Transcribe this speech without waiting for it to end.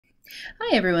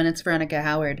Hi everyone, it's Veronica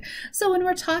Howard. So when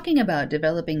we're talking about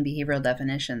developing behavioral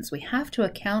definitions, we have to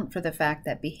account for the fact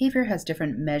that behavior has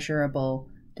different measurable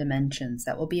dimensions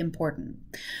that will be important.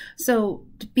 So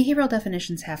behavioral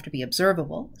definitions have to be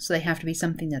observable, so they have to be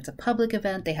something that's a public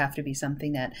event, they have to be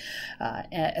something that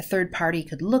a third party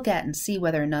could look at and see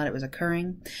whether or not it was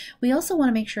occurring. We also want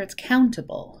to make sure it's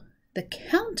countable. The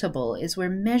countable is where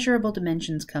measurable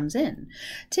dimensions comes in.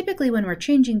 Typically when we're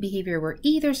changing behavior, we're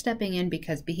either stepping in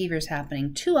because behavior is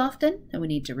happening too often and we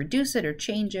need to reduce it or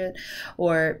change it,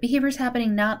 or behavior is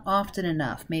happening not often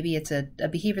enough. Maybe it's a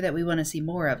behavior that we want to see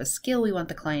more of, a skill we want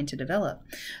the client to develop.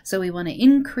 So we want to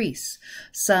increase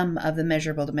some of the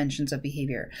measurable dimensions of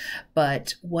behavior.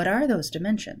 But what are those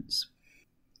dimensions?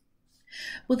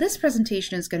 Well, this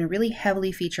presentation is going to really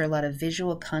heavily feature a lot of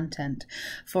visual content.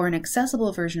 For an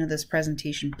accessible version of this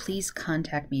presentation, please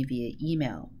contact me via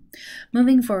email.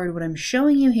 Moving forward, what I'm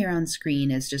showing you here on screen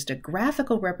is just a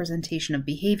graphical representation of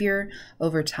behavior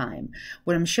over time.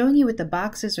 What I'm showing you with the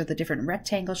boxes or the different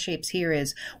rectangle shapes here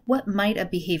is what might a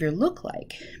behavior look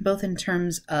like, both in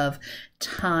terms of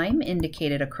time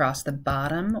indicated across the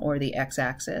bottom or the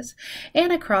x-axis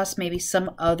and across maybe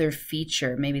some other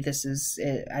feature. Maybe this is,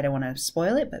 I don't want to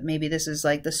spoil it, but maybe this is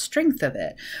like the strength of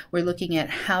it. We're looking at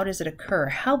how does it occur?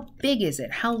 How big is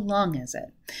it? How long is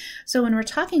it? So when we're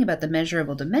talking about the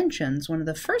measurable dimensions, one of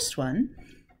the first one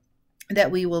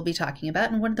that we will be talking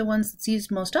about, and one of the ones that's used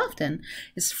most often,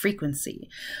 is frequency.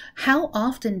 How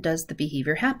often does the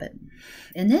behavior happen?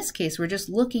 In this case, we're just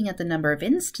looking at the number of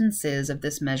instances of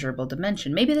this measurable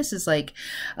dimension. Maybe this is like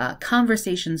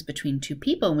conversations between two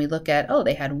people, and we look at, oh,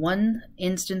 they had one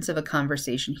instance of a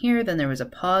conversation here, then there was a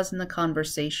pause in the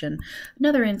conversation,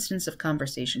 another instance of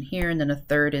conversation here, and then a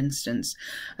third instance,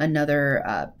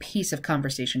 another piece of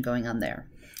conversation going on there.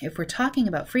 If we're talking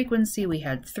about frequency, we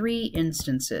had 3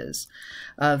 instances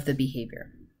of the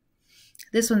behavior.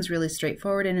 This one's really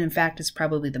straightforward and in fact is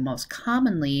probably the most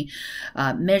commonly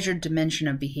measured dimension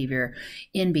of behavior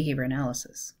in behavior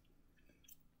analysis.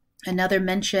 Another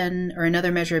mention or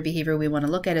another measure of behavior we want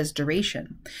to look at is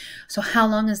duration. So how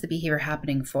long is the behavior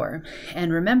happening for?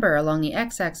 And remember, along the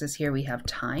x-axis here we have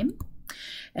time.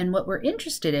 And what we're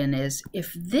interested in is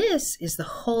if this is the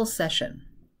whole session,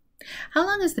 how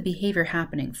long is the behavior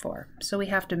happening for? So we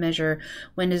have to measure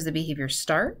when does the behavior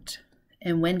start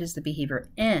and when does the behavior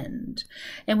end?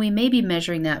 And we may be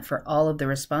measuring that for all of the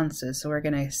responses. So we're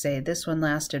going to say this one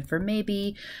lasted for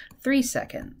maybe 3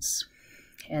 seconds.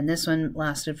 And this one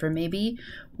lasted for maybe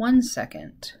 1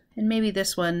 second. And maybe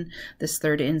this one, this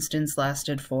third instance,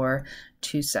 lasted for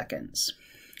 2 seconds.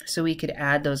 So we could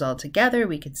add those all together.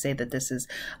 We could say that this is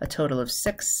a total of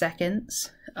 6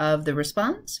 seconds of the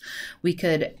response. We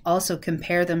could also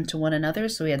compare them to one another.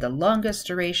 So we had the longest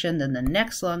duration, then the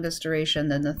next longest duration,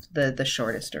 then the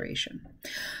shortest duration.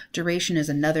 Duration is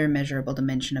another measurable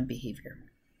dimension of behavior.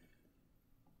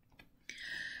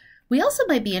 We also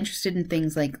might be interested in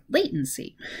things like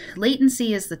latency.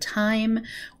 Latency is the time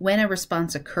when a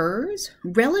response occurs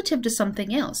relative to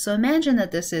something else. So imagine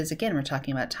that this is, again, we're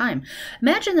talking about time.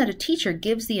 Imagine that a teacher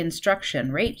gives the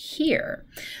instruction right here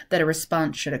that a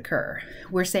response should occur.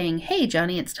 We're saying, hey,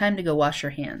 Johnny, it's time to go wash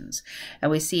your hands.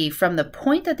 And we see from the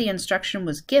point that the instruction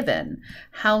was given,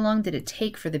 how long did it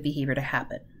take for the behavior to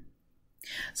happen?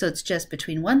 So it's just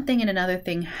between one thing and another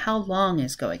thing, how long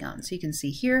is going on. So you can see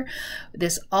here,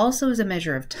 this also is a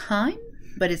measure of time,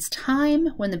 but it's time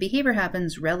when the behavior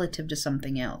happens relative to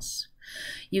something else.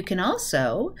 You can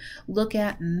also look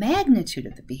at magnitude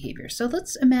of the behavior. So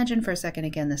let's imagine for a second,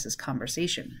 again, this is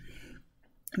conversation.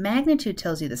 Magnitude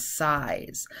tells you the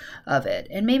size of it,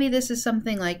 and maybe this is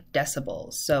something like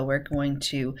decibels. So we're going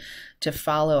to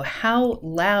follow how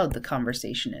loud the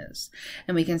conversation is,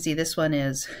 and we can see this one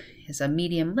is a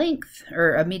medium length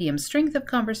or a medium strength of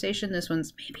conversation. This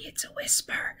one's maybe it's a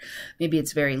whisper, maybe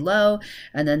it's very low,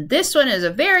 and then this one is a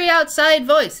very outside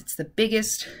voice. It's the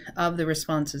biggest of the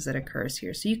responses that occurs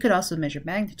here. So you could also measure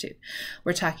magnitude.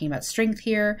 We're talking about strength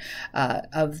here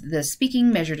of the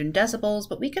speaking measured in decibels,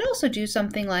 but we could also do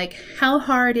something like how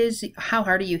hard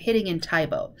are you hitting in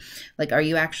Taibo? Like, are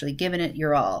you actually giving it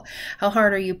your all? How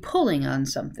hard are you pulling on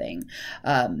something?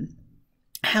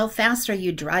 How fast are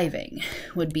you driving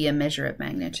would be a measure of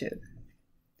magnitude.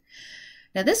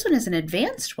 Now this one is an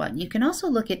advanced one. You can also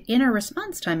look at inner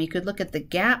response time. You could look at the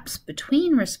gaps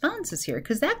between responses here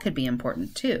because that could be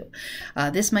important too.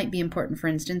 This might be important, for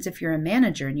instance, if you're a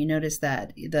manager and you notice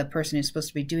that the person who's supposed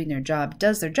to be doing their job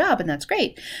does their job, and that's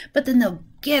great, but then they'll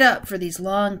get up for these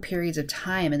long periods of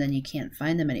time and then you can't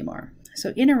find them anymore.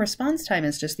 So inner response time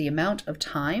is just the amount of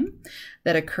time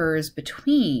that occurs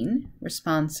between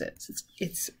responses.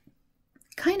 It's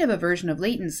kind of a version of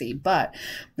latency, but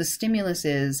the stimulus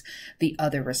is the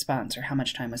other response, or how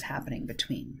much time was happening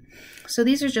between. So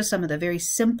these are just some of the very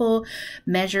simple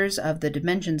measures of the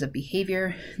dimensions of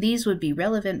behavior. These would be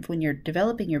relevant when you're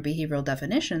developing your behavioral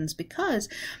definitions because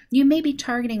you may be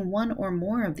targeting one or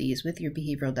more of these with your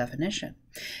behavioral definition.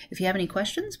 If you have any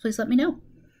questions, please let me know.